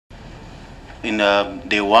in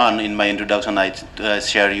day one in my introduction, I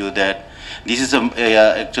share you that this is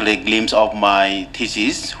actually a glimpse of my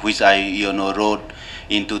thesis, which I wrote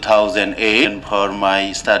in 2008 for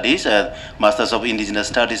my studies, Masters of Indigenous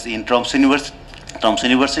Studies in Tromsø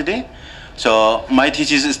University. So my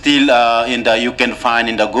thesis is still you can find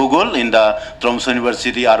in the Google in the Tromsø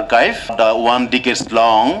University archive. The 1 decade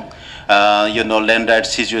long, land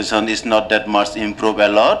rights situation is not that much improved a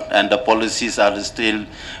lot, and the policies are still,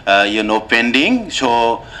 pending.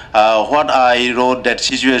 So what I wrote that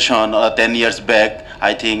situation 10 years back,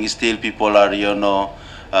 I think still people are,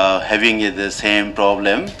 having the same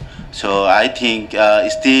problem. So I think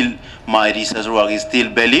still my research work is still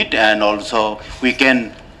valid, and also we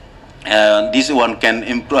can this one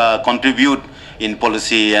can contribute in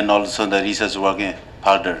policy and also the research work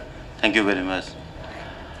further. Thank you very much.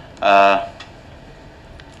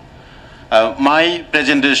 My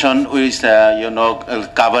presentation is,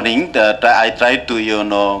 covering that I tried to,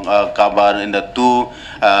 cover in the two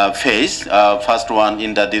phase. First one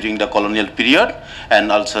in the during the colonial period, and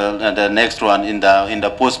also the next one in the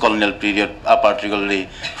post-colonial period, particularly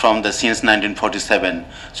from the since 1947.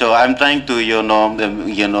 So I'm trying to,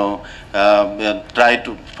 try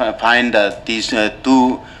to find these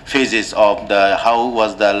two phases of the how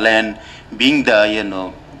was the land being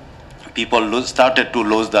the people started to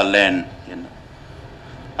lose the land.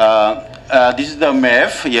 This is the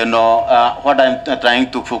map. What I'm trying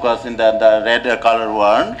to focus in the red color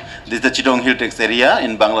one. This is the Chittagong Hill Text area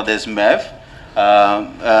in Bangladesh map.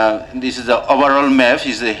 This is the overall map.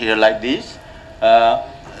 Is here like this.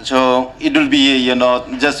 So it will be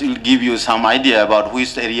just will give you some idea about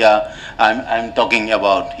which area I'm talking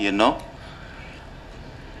about.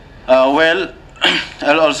 Well.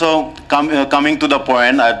 And also coming to the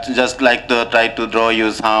point, I'd just like to try to draw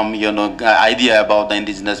you some, idea about the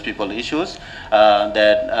indigenous people issues. When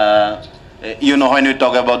we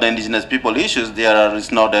talk about the indigenous people issues,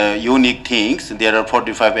 is not unique things. There are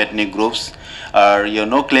 45 ethnic groups are,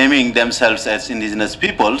 claiming themselves as indigenous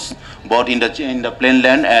peoples, both in the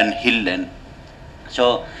plainland and hillland.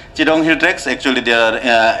 So Chittagong Hill Tracts, actually there are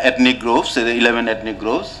ethnic groups, 11 ethnic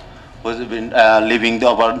groups, who's been living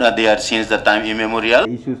over there since the time immemorial.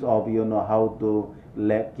 Issues of how to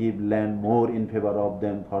keep land more in favor of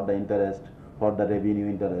them for the interest, for the revenue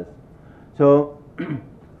interest. So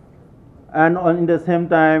and in the same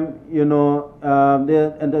time,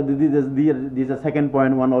 this is the second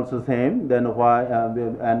point one also same. Then why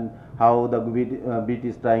and how the BT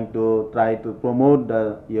is trying to promote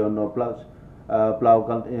the plough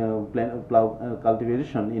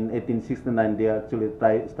cultivation in 1869. They actually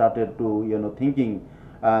started to thinking,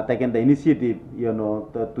 taken the initiative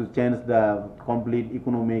to change the complete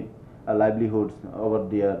economic livelihoods over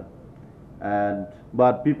there.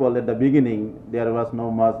 But people at the beginning, there was no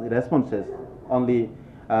much responses. Only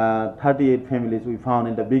 38 families we found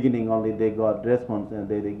in the beginning. Only they got response, and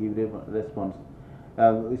they give response.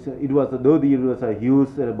 It was though it was a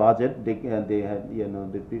huge budget. They had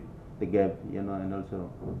the gap, and also.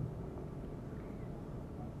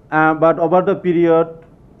 But over the period,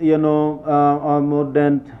 more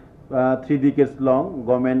than 3 decades long,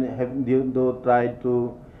 government have tried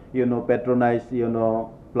to, patronize,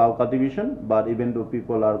 plough cultivation. But even though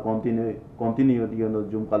people are continued,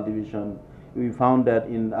 Zoom cultivation, we found that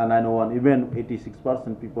in 901, even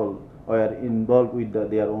 86% people were involved with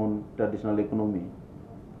their own traditional economy.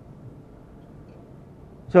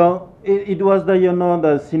 So it was the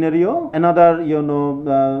the scenario. Another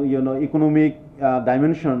economic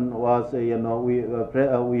dimension was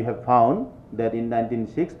we have found that in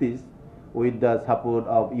 1960s, with the support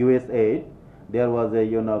of US aid, there was a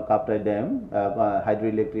Kaptai Dam,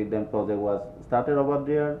 hydroelectric dam project was started over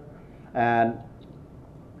there, and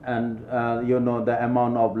the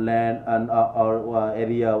amount of land and our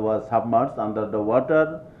area was submerged under the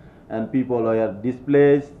water, and people were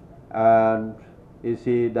displaced. And you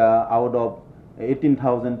see, out of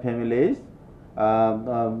 18,000 families,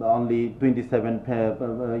 only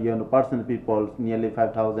 27% people, nearly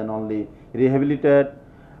 5,000 only rehabilitated.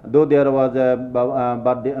 Though there was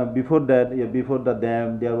before the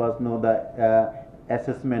dam, there was the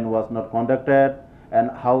assessment was not conducted,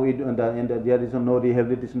 and how there is no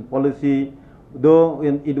rehabilitation policy. Though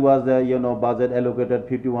it was budget allocated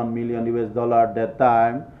 $51 million at that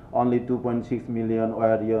time, only 2.6 million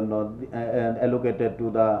were allocated to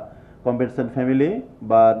the compensation family,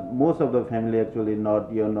 but most of the family actually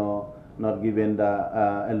not given the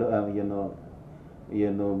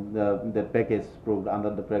package under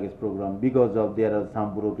the package program, because of there are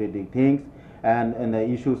some bureaucratic things and the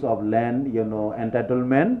issues of land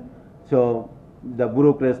entitlement. So the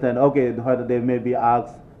bureaucrats then, okay, they may be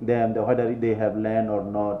asked them whether they have land or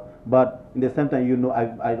not. But in the same time, you know,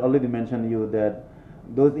 I already mentioned you that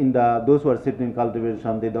those who are shifting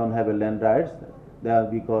cultivation, they don't have a land rights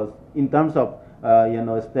because in terms of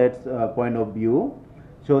state's point of view,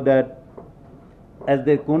 so that as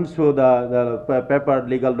they couldn't show the paper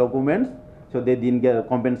legal documents, so they didn't get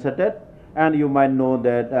compensated. And you might know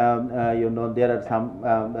that there are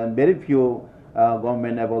some very few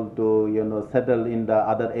government able to settle in the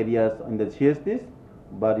other areas in the CSTs,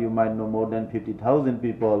 but you might know more than 50,000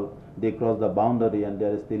 people, they cross the boundary and they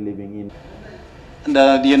are still living in.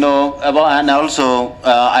 And also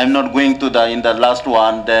I'm not going to the in the last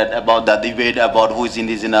one that about the debate about who is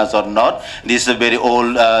indigenous or not. This is a very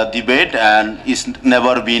old debate and it's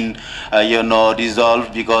never been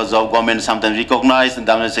resolved because of government sometimes recognize and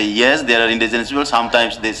then say yes there are indigenous people,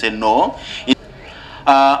 sometimes they say no.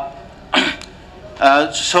 uh,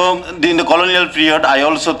 so in the colonial period, I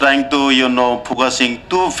also trying to focusing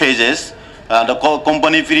two phases, the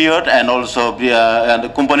company period and also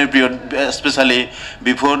the company period, especially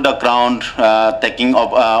before the crown taking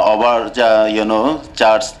over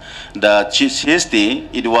charge the CST.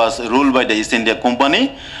 It was ruled by the East India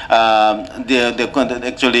Company.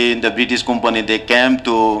 Actually the British company, they came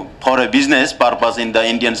to for a business purpose in the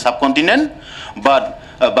Indian subcontinent, but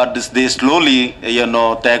they slowly,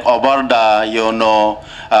 take over the,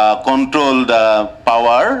 control the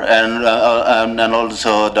power and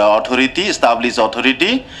also the authority, establish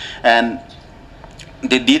authority, and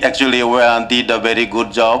they did actually did a very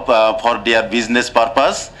good job for their business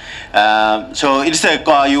purpose. So it's a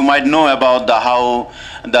you might know about the how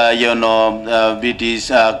the British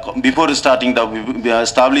before starting the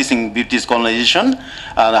establishing British colonization,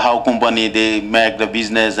 how company they make the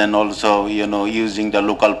business and also using the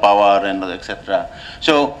local power and etc.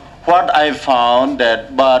 So what I found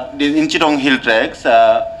that but in Chittagong Hill Tracks.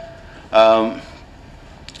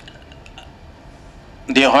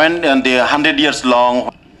 They went and they 100 years long.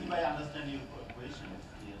 If I understand your question,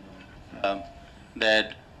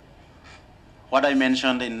 that what I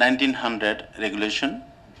mentioned in 1900 regulation,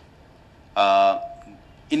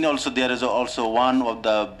 in also there is also one of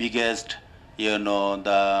the biggest,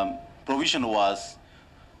 the provision was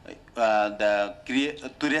to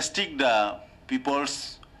restrict the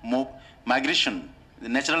people's migration, the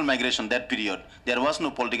natural migration that period. There was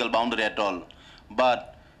no political boundary at all, but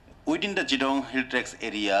within the Chittagong Hill Tracts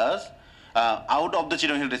areas, out of the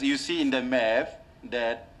Chittagong Hill Tracts, you see in the map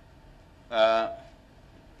that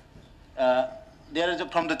there is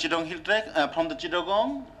from the Chittagong Hill Tract, from the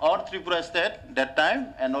Chittagong or Tripura state that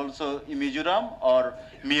time, and also in Mizoram or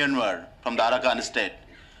Myanmar from the Arakan state.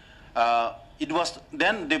 It was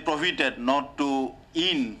then they prohibited not to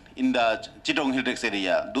in the Chittagong Hill Tracts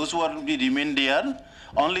area. Those who are remain there,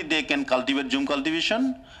 only they can cultivate Zoom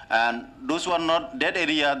cultivation, and those who are not that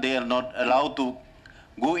area, they are not allowed to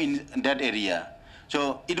go in that area.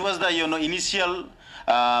 So it was the initial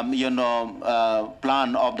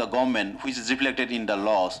plan of the government, which is reflected in the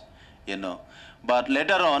laws, But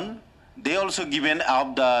later on, they also given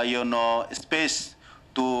up the space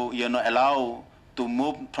to allow to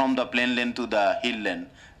move from the plain land to the hill land.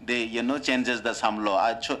 They changes the some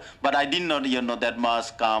law. But I did not that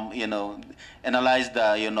much come analyze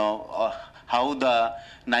the how the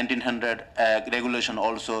 1900 regulation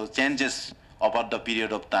also changes over the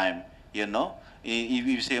period of time. If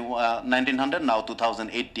you say 1900 now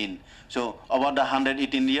 2018, so about the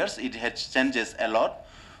 118 years it has changes a lot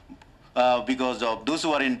because of those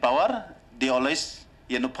who are in power. They always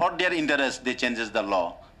for their interest they changes the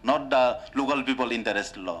law, not the local people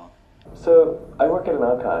interest law. So I work at an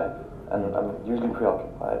archive, and I'm usually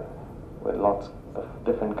preoccupied with lots of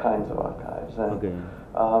different kinds of archives. And Okay.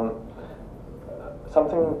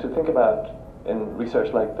 Something to think about in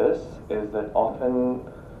research like this is that often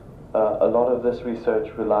a lot of this research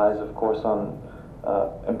relies, of course, on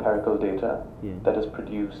empirical data that is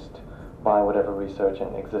produced by whatever research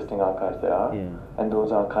and existing archives there are. And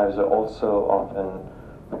those archives are also often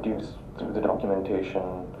produced through the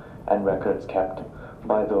documentation and records kept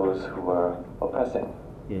by those who are oppressing.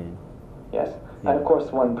 Yes. And of course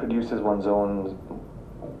one produces one's own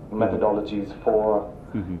methodologies for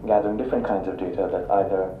gathering different kinds of data that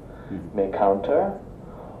either may counter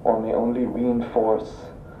or may only reinforce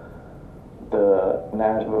the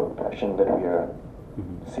narrative of oppression that we are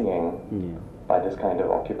seeing by this kind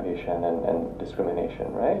of occupation and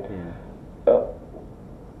discrimination, right?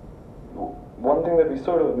 One thing that we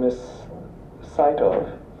sort of miss sight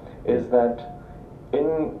of is that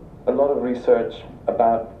in a lot of research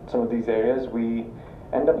about some of these areas, we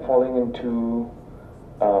end up falling into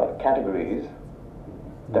categories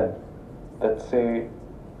that say,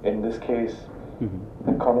 in this case,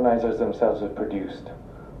 the colonizers themselves have produced.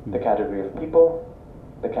 The category of people,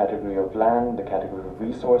 the category of land, the category of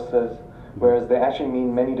resources, whereas they actually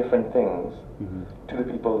mean many different things to the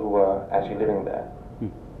people who are actually living there,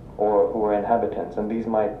 or who are inhabitants. And these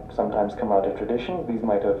might sometimes come out of traditions, these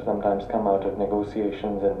might have sometimes come out of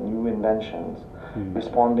negotiations and new inventions,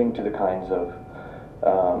 responding to the kinds of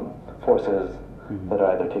forces that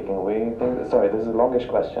are either taking away things. Sorry, this is a longish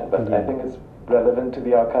question, but I think it's relevant to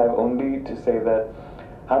the archive only to say that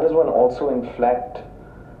how does one also inflect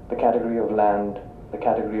the category of land, the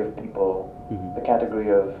category of people, the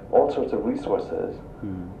category of all sorts of resources,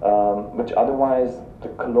 which otherwise the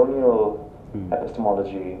colonial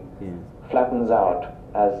epistemology flattens out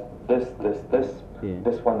as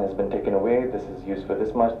this one has been taken away, this is used for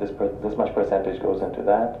this much, this much percentage goes into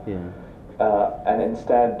that, and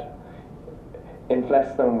instead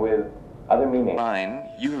inflects them with other meaning. Line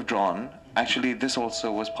you have drawn, actually this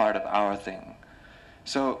also was part of our thing.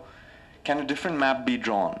 So can a different map be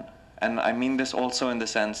drawn? And I mean this also in the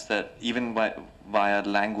sense that even via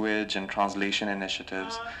language and translation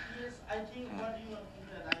initiatives. Yes, I think what you are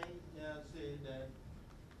I say that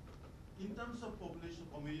in terms of population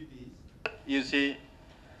communities, you see,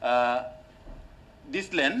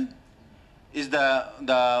 this land is the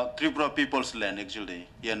Tripura people's land actually,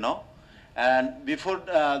 and before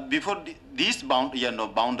this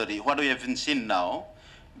boundary, what we have been seen now,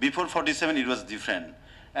 before 47 it was different,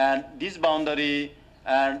 and this boundary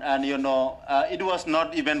and it was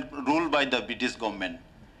not even ruled by the British government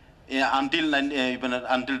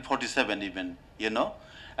until 47 even,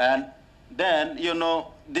 and then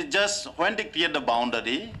they just when they create the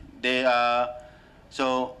boundary, they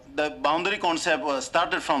so the boundary concept was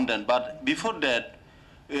started from then, but before that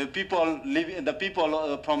the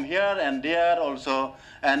people from here and there also,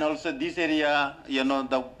 and also this area,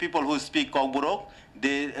 the people who speak Kogburok,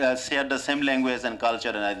 they share the same language and culture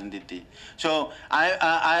and identity. So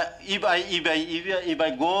if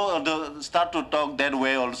I go start to talk that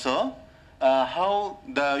way also, how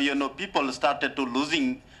the people started to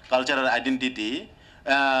losing cultural identity,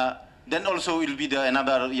 then also will be the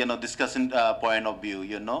another discussion point of view,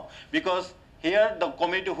 because here the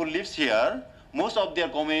community who lives here, most of their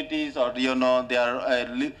communities or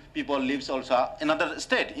their people lives also in another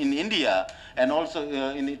state in India, and also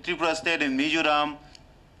in the Tripura state, in Mizoram,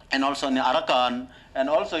 and also in Arakan, and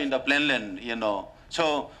also in the plainland,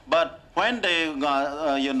 So, but when they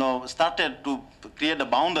started to create a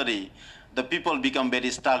boundary, the people become very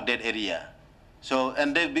stuck that area. So,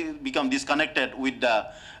 and they become disconnected with the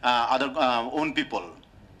other own people.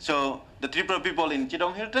 So the Tripura people in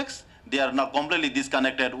Chittagong Hill Tracts, they are now completely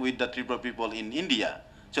disconnected with the Tripura people in India.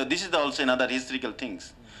 So this is also another historical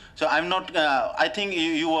things. So I'm not, I think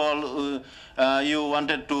you all, you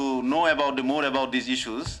wanted to know about more about these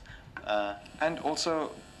issues. And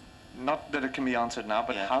also, not that it can be answered now,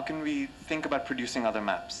 but how can we think about producing other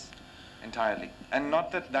maps entirely? And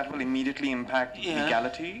not that that will immediately impact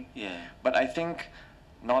legality, but I think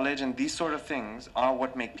knowledge and these sort of things are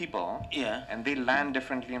what make people, and they land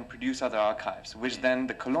differently and produce other archives, which then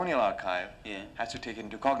the colonial archive has to take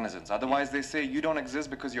into cognizance. Otherwise, they say you don't exist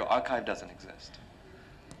because your archive doesn't exist.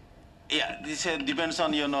 Yeah, this depends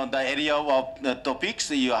on the area of the topics,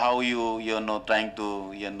 how you trying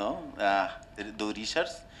to do research.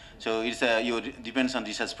 So it's depends on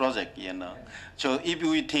research project, So if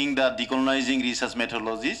we think that decolonizing research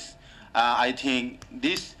methodologies, I think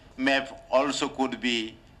this map also could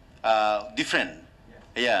be different.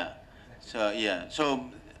 So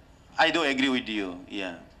I do agree with you.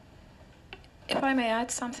 If I may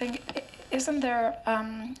add something, isn't there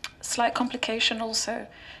slight complication also?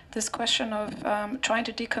 This question of trying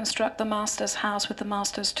to deconstruct the master's house with the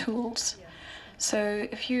master's tools. So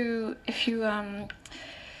if you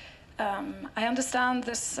I understand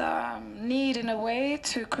this need in a way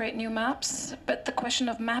to create new maps, but the question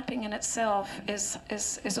of mapping in itself is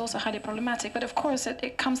also highly problematic. But of course,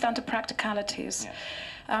 it comes down to practicalities.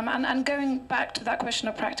 And going back to that question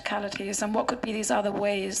of practicalities and what could be these other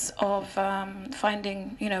ways of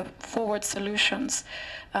finding, forward solutions.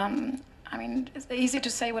 I mean, it's easy to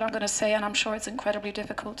say what I'm going to say, and I'm sure it's incredibly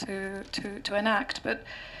difficult to enact. But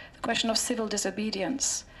the question of civil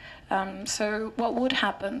disobedience. So what would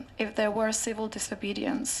happen if there were civil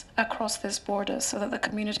disobedience across this border so that the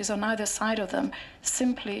communities on either side of them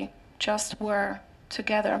simply just were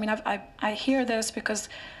together? I mean, I hear this because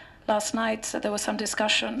last night there was some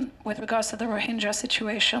discussion with regards to the Rohingya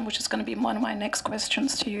situation, which is going to be one of my next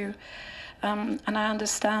questions to you. And I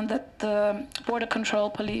understand that the border control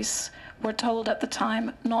police were told at the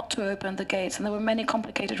time not to open the gates, and there were many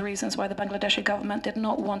complicated reasons why the Bangladeshi government did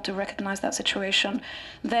not want to recognize that situation,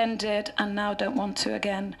 then did, and now don't want to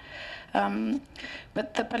again. But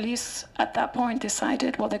the police at that point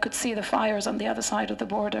decided, well, they could see the fires on the other side of the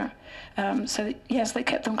border. So yes, they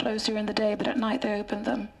kept them closed during the day, but at night they opened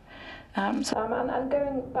them. And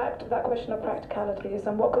going back to that question of practicalities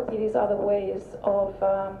and what could be these other ways of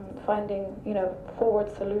finding, forward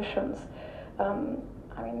solutions.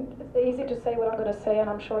 I mean, it's easy to say what I'm going to say, and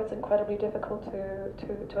I'm sure it's incredibly difficult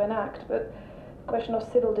to enact, but the question of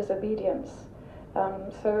civil disobedience.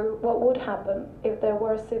 So what would happen if there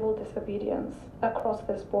were civil disobedience across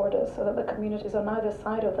this border so that the communities on either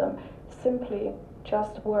side of them simply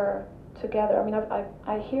just were together? I mean,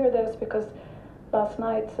 I hear this because last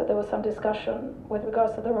night there was some discussion with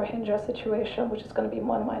regards to the Rohingya situation, which is going to be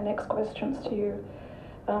one of my next questions to you.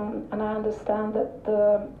 And I understand that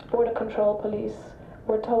the border control police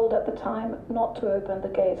were told at the time not to open the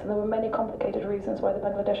gates, and there were many complicated reasons why the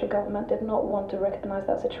Bangladeshi government did not want to recognize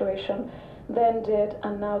that situation, then did,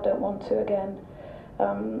 and now don't want to again.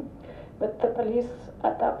 But the police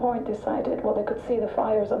at that point decided, well, they could see the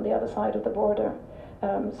fires on the other side of the border.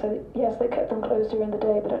 So yes, they kept them closed during the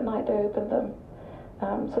day, but at night they opened them.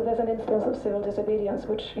 So there's an instance of civil disobedience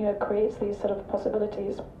which creates these sort of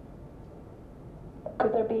possibilities.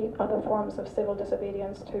 Could there be other forms of civil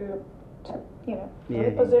disobedience to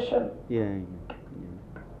reposition?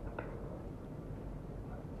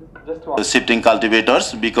 Just to shifting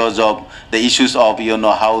cultivators because of the issues of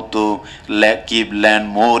how to keep land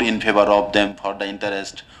more in favor of them for the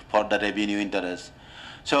interest, for the revenue interest.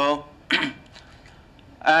 So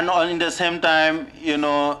and in the same time,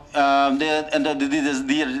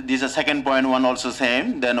 this is a second point one also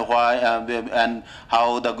same. Then why and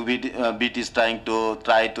how the BIT is trying to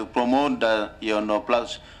promote the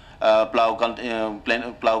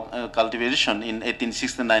plow cultivation in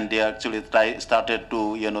 1869. They actually started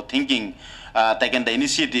to thinking, taken the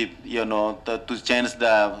initiative to change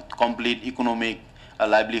the complete economic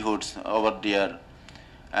livelihoods over there.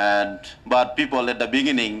 But people at the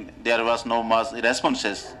beginning, there was no much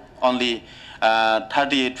responses. Only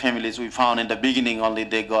 38 families we found in the beginning. Only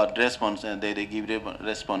they got response, and they give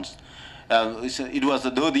response. It was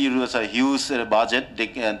a huge budget.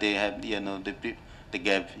 They have they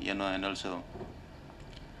gave and also.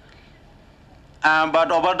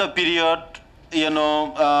 But over the period,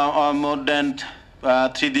 more than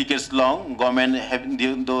 3 decades long, government have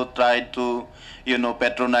tried to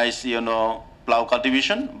patronize plow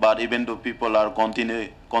cultivation, but even though people are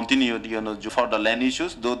continued for the land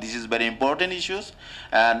issues, though this is very important issues,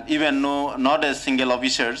 and even not a single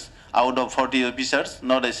officers out of 40 officers,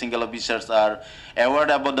 not a single officers are aware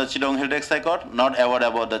about the Chittagong Hill Tax Record, not aware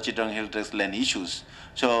about the Chittagong Hill Tax land issues.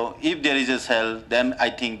 So if there is a cell, then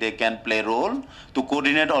I think they can play a role to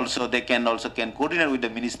coordinate. Also, they can coordinate with the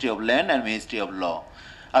Ministry of Land and Ministry of Law.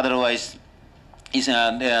 Otherwise, these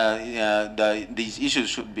issues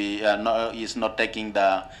should be not getting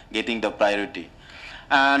the priority.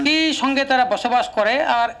 And সঙ্গে তারা বসবাস করে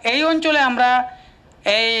আর এই অঞ্চলে আমরা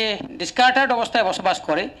এই ডিসকার্টেড অবস্থায় বসবাস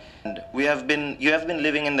করি. You have been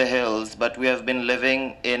living in the hills, but we have been living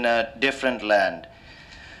in a different land.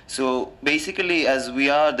 So basically, as we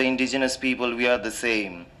are the indigenous people, we are the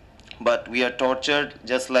same, but we are tortured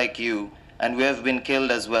just like you, and we have been killed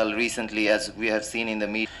as well recently, as we have seen in the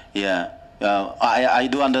media. Yeah. I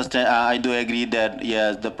do understand. I do agree that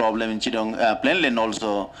yes, the problem in Chittagong Plainland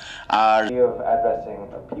also are way of addressing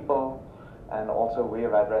people, and also way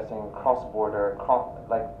of addressing cross-border,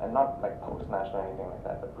 and not like post-national or anything like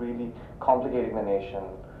that, but really complicating the nation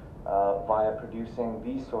via producing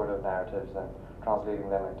these sort of narratives and translating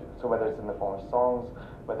them into. So whether it's in the form of songs,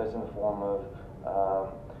 whether it's in the form of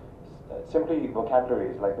simply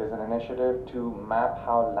vocabularies, like there's an initiative to map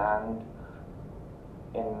how land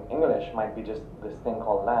in English might be just this thing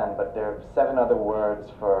called land, but there are 7 other words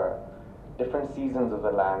for different seasons of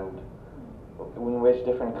the land in which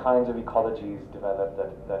different kinds of ecologies develop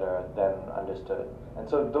that are then understood. And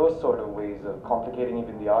so those sort of ways of complicating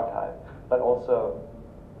even the archive, but also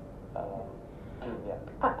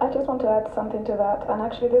I just want to add something to that, and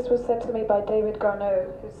actually this was said to me by David Garneau,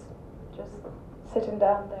 who's just sitting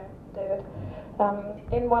down there. David,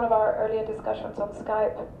 in one of our earlier discussions on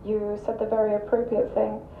Skype, you said the very appropriate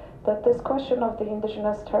thing, that this question of the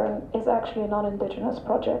indigenous term is actually a non-indigenous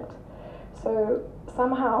project. So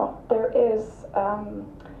somehow there is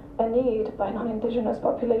a need by non-indigenous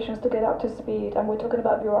populations to get up to speed, and we're talking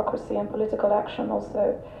about bureaucracy and political action also.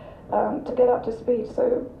 to get up to speed.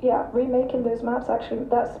 So yeah, remaking those maps, actually,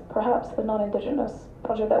 that's perhaps the non-Indigenous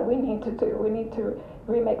project that we need to do. We need to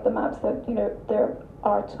remake the maps that, there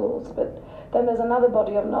are tools, but then there's another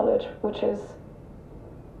body of knowledge which is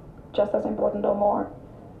just as important or more,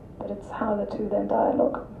 but it's how the two then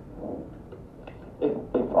dialogue. If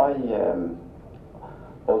I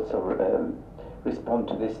also respond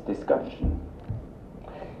to this discussion,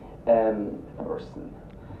 person,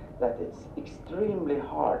 that it's extremely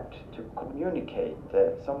hard to communicate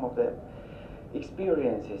some of the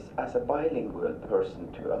experiences as a bilingual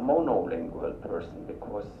person to a monolingual person,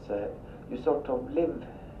 because you sort of live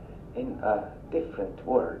in a different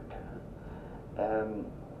world.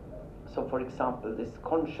 So for example, this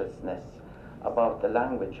consciousness about the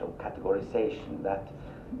language of categorization, that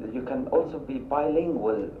you can also be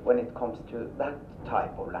bilingual when it comes to that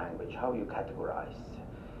type of language, how you categorize,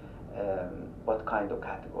 what kind of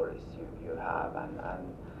categories you have, and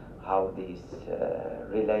how these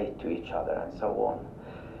relate to each other, and so on.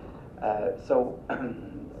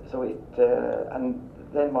 So it, and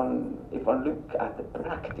then if one look at the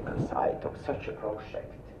practical side of such a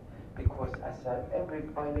project, because as every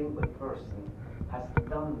bilingual person has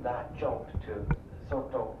done that job to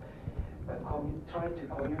sort of try to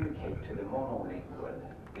communicate to the monolingual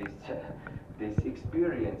these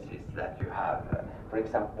experiences that you have. For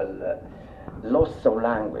example, loss of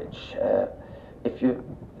language. If you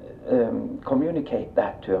communicate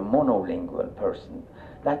that to a monolingual person,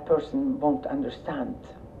 that person won't understand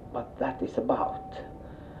what that is about.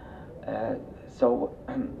 So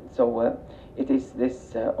it is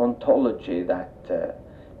this ontology that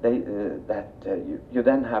you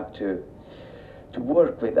then have to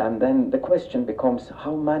work with, and then the question becomes,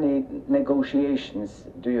 how many negotiations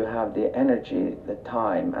do you have the energy, the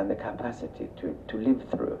time, and the capacity to live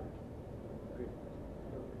through?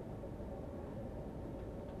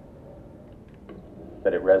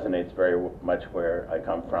 That it resonates very much where I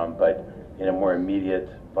come from, but in a more immediate,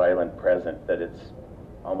 violent present, that it's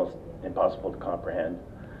almost impossible to comprehend.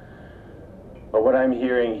 But what I'm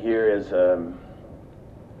hearing here is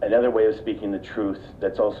another way of speaking the truth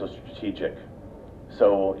that's also strategic.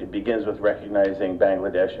 So it begins with recognizing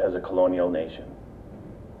Bangladesh as a colonial nation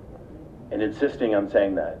and insisting on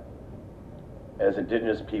saying that. As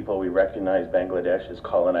indigenous people, we recognize Bangladesh as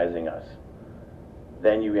colonizing us.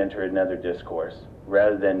 Then you enter another discourse,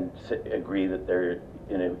 rather than agree that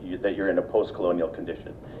that you're in a post-colonial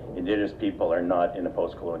condition. Indigenous people are not in a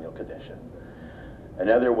post-colonial condition.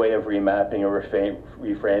 Another way of remapping or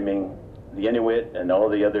reframing the Inuit and all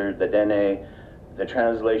the Dene, the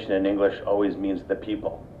translation in English always means the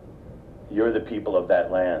people. You're the people of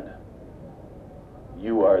that land.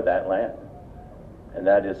 You are that land. And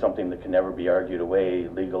that is something that can never be argued away,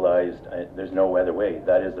 legalized. There's no other way.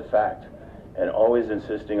 That is the fact. And always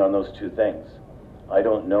insisting on those two things. I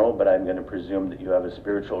don't know, but I'm going to presume that you have a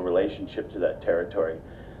spiritual relationship to that territory.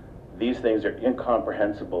 These things are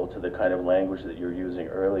incomprehensible to the kind of language that you were using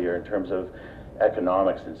earlier in terms of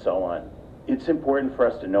economics and so on. It's important for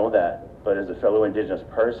us to know that. But as a fellow Indigenous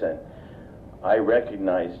person, I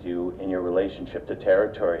recognized you in your relationship to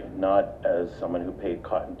territory, not as someone who paid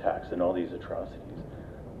cotton tax and all these atrocities.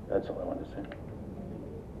 That's all I want to say.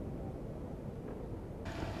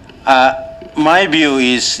 My view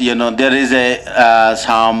is, there is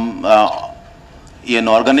some,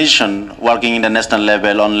 organization working in the national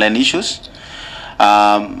level on land issues.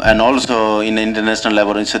 And also in the international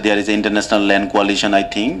level, so there is an international land coalition, I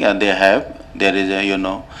think, and there is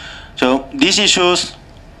a, so these issues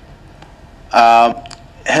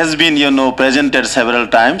has been, presented several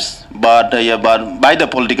times, but by the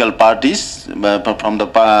political parties, from the,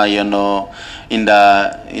 in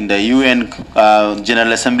the UN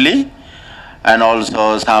General Assembly, and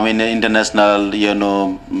also some in the international,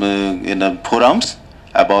 forums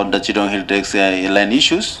about the Chitong Heritage land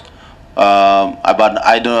issues. But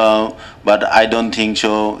I don't think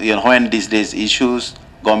so. When these issues,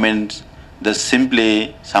 governments just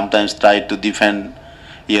simply sometimes try to defend,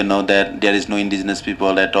 that there is no indigenous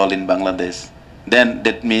people at all in Bangladesh. Then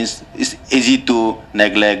that means it's easy to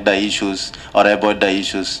neglect the issues or avoid the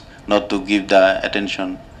issues, not to give the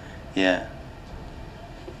attention. Yeah.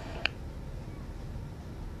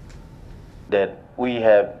 That we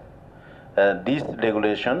have this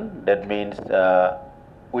regulation. That means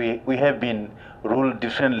we have been ruled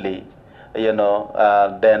differently, than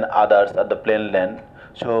others at the plain land.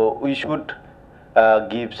 So we should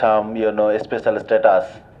give some, special status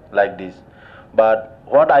like this. But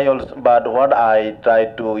what I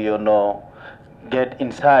tried to, get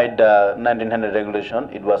inside the 1900 regulation,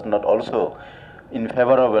 it was not also in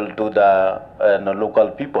favorable to the local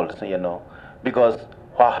peoples, because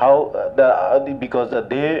because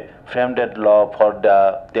they framed that law for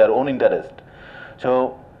their own interest.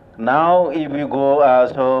 So now if you go,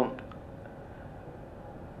 so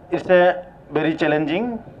it's a very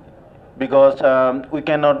challenging because we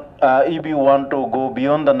cannot, if you want to go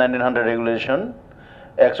beyond the 1900 regulation,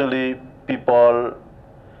 actually people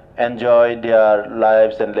enjoy their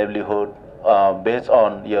lives and livelihood based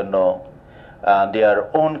on their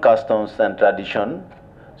own customs and tradition.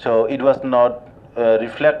 So it was not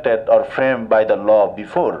reflected or framed by the law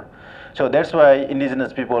before. So that's why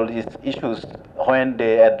indigenous people issues when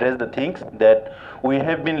they address the things that we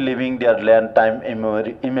have been living their land time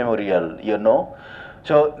immemorial.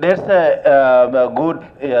 So there's a good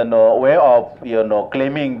way of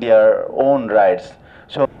claiming their own rights.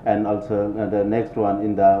 So and also the next one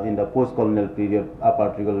in the post-colonial period,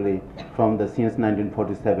 particularly from the since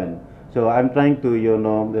 1947. So I'm trying to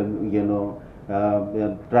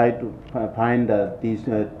try to find these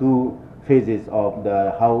two phases of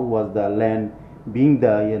how was the land being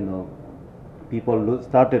people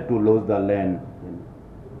started to lose the land.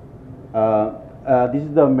 This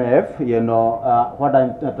is the map. What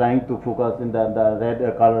I'm trying to focus in the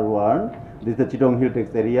red color one. This is the Chittagong Hill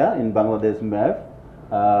Tracts area in Bangladesh map.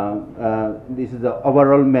 This is the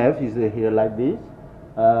overall map is here like this.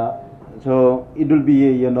 So it will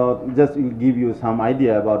be just will give you some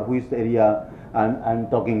idea about which area I'm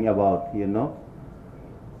talking about.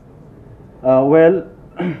 Well,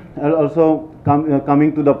 also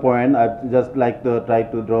coming to the point, I'd just like to try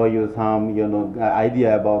to draw you some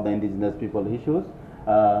idea about the indigenous people issues.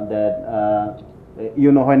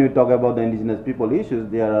 When we talk about the indigenous people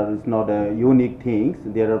issues, it's not unique things.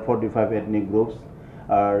 There are 45 ethnic groups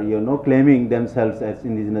are claiming themselves as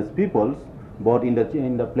indigenous peoples, both in the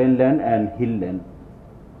plainland and hillland.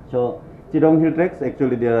 So Chittagong Hill Tracts,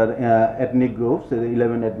 actually there are ethnic groups,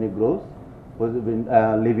 11 ethnic groups who have been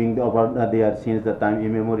living over there since the time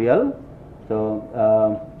immemorial. So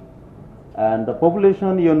and the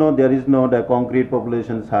population, there is no the concrete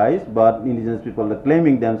population size, but indigenous people are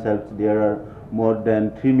claiming themselves. There are more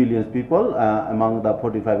than 3 million people among the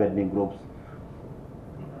 45 ethnic groups.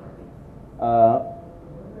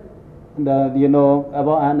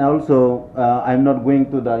 And also I'm not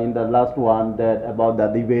going to in the last one that about the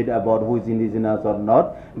debate about who is indigenous or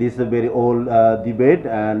not. This is a very old debate,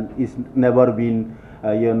 and it's never been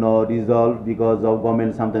resolved because of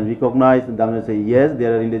government sometimes recognize, and government say yes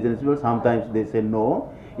there are indigenous people, sometimes they say no.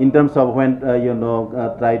 In terms of when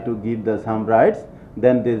try to give some rights,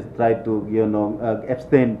 then they try to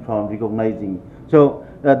abstain from recognizing. So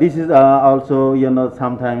this is also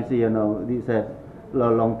sometimes these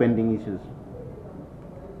long pending issues.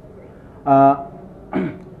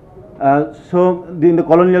 So in the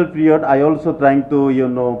colonial period, I also trying to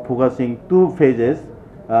focusing two phases,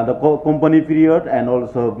 the company period and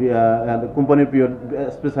also the company period,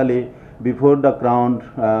 especially before the crown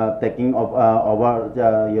taking over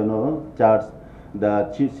charge the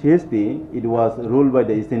CST. It was ruled by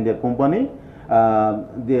the East India Company.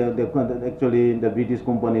 Actually the British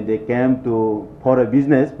company, they came for a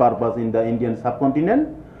business purpose in the Indian subcontinent,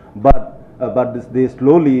 but they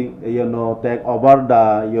slowly take over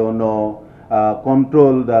the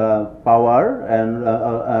control the power and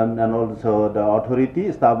also the authority,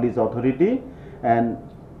 established authority, and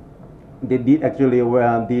they did actually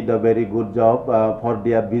did a very good job for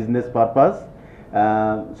their business purpose.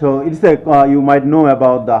 So it's you might know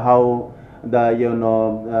about how the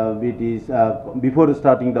British before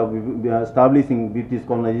starting establishing British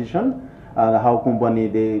colonization, how company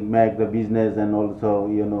they make the business and also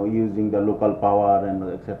using the local power and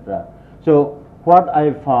etc. So what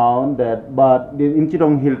I found that, but in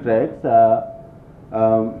Chittagong Hill Tracts,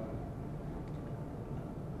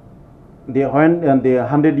 when the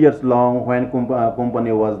 100 years long when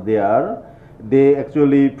company was there, they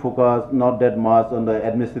actually focused not that much on the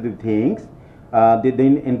administrative things. They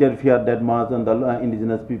didn't interfere that much on the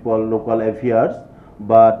indigenous people local affairs,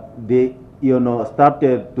 but they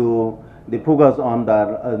started to focus on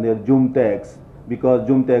the Jum tax, because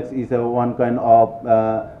Jum tax is one kind of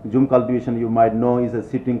Jum cultivation. You might know is a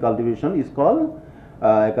shifting cultivation. It's called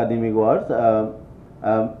academic words,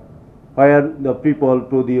 where the people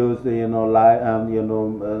produce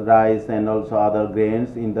rice and also other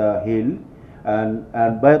grains in the hill, and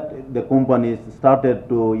but the companies started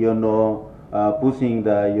to pushing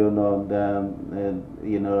the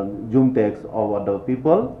Jum tax over the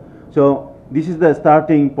people. So this is the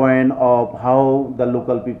starting point of how the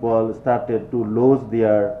local people started to lose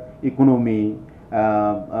their economy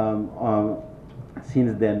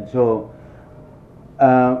since then. So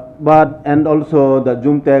But and also the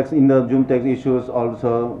Zoom tax, in the Zoom tax issues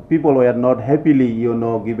also, people were not happily, you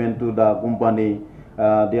know, given to the company.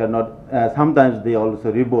 They are not, sometimes they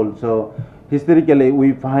also revolt. So historically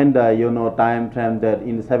we find, you know, time frame that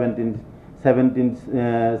in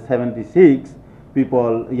 1776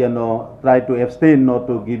 people, you know, try to abstain not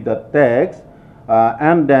to give the tax.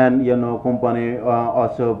 And then, you know, company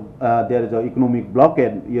also, there is an economic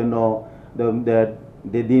blockade, you know, that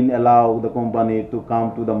they didn't allow the company to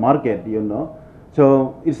come to the market, you know.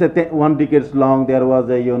 So it's a 1 decades long, there was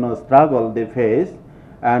a, you know, struggle they faced.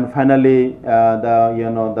 And finally, the, you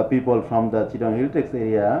know, the people from the Chittagong Hill Tax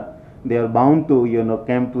area, they are bound to, you know,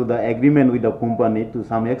 came to the agreement with the company to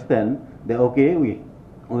some extent. They, okay, we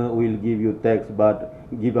will give you tax, but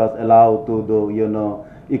give us allow to do, you know,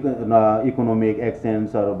 economic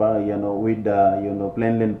exchange or, you know, with the, you know,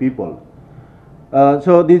 plainland people.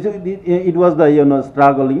 So this it was the, you know,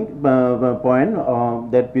 struggling point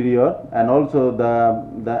that period, and also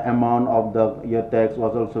the amount of the year tax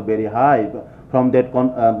was also very high from that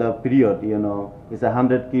the period. You know, it's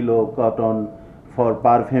 100 kilo cotton for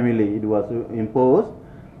per family it was imposed,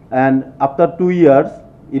 and after 2 years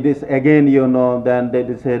it is again, you know, then they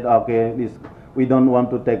said, okay, this we don't want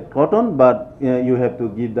to take cotton, but you have to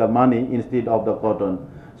give the money instead of the cotton.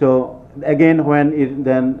 So again, when it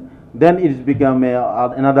then it's become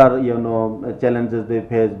another, you know, challenges they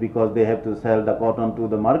face, because they have to sell the cotton to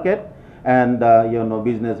the market, and you know,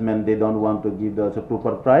 businessmen, they don't want to give the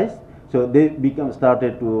proper price, so they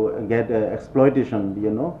started to get exploitation,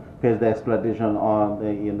 you know, face the exploitation on,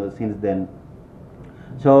 you know, since then.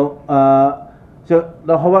 So so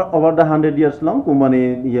the over the 100 years long,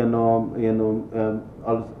 company, you know,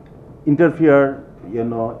 also interfere, you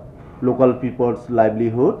know, local people's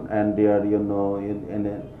livelihood and their, you know,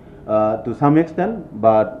 to some extent,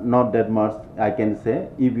 but not that much, I can say.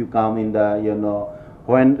 If you come in the, you know,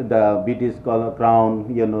 when the British crown,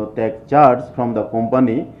 you know, take charge from the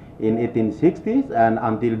company in 1860s and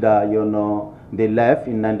until the, you know, they left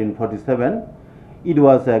in 1947, it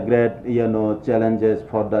was a great, you know, challenges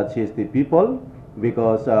for the CST people,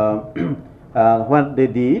 because what they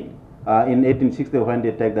did in 1860, when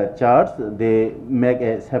they take the charge, they make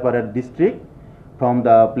a separate district from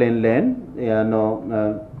the plain land, you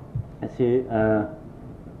know. See,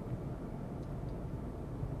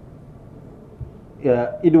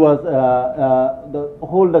 it was the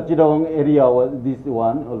whole the Chittagong area was this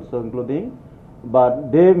one also including,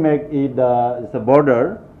 but they make it it's a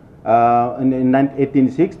border in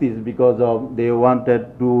 1860s, because of they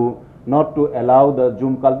wanted to not to allow the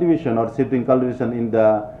Zoom cultivation or sitting cultivation in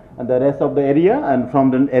the rest of the area, and from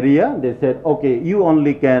the area they said, okay, you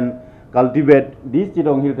only can cultivate this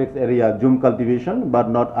Chittagong Hill Tax area Zoom cultivation, but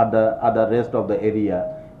not other rest of the area.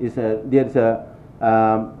 There's a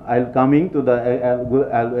I'll coming to the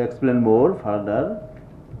I'll explain more further.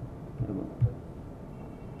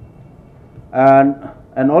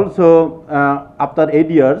 And also after 8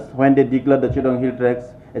 years, when they declared the Chittagong Hill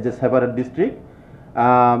Tax as a separate district,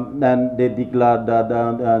 then they declared the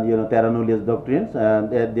you know, terra nullius doctrines,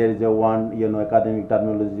 and there is a one, you know, academic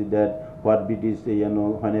terminology that what British, you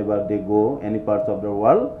know, whenever they go any parts of the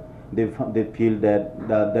world, they feel that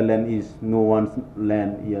the land is no one's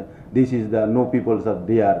land. Yeah. This is the no peoples are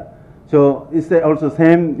there. So it's also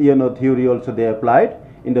same, you know, theory also they applied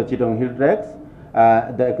in the Chittagong Hill Tax.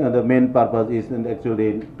 The main purpose is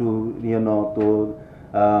actually to, you know, to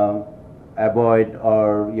avoid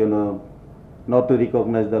or, you know, not to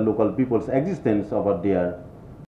recognize the local people's existence over there.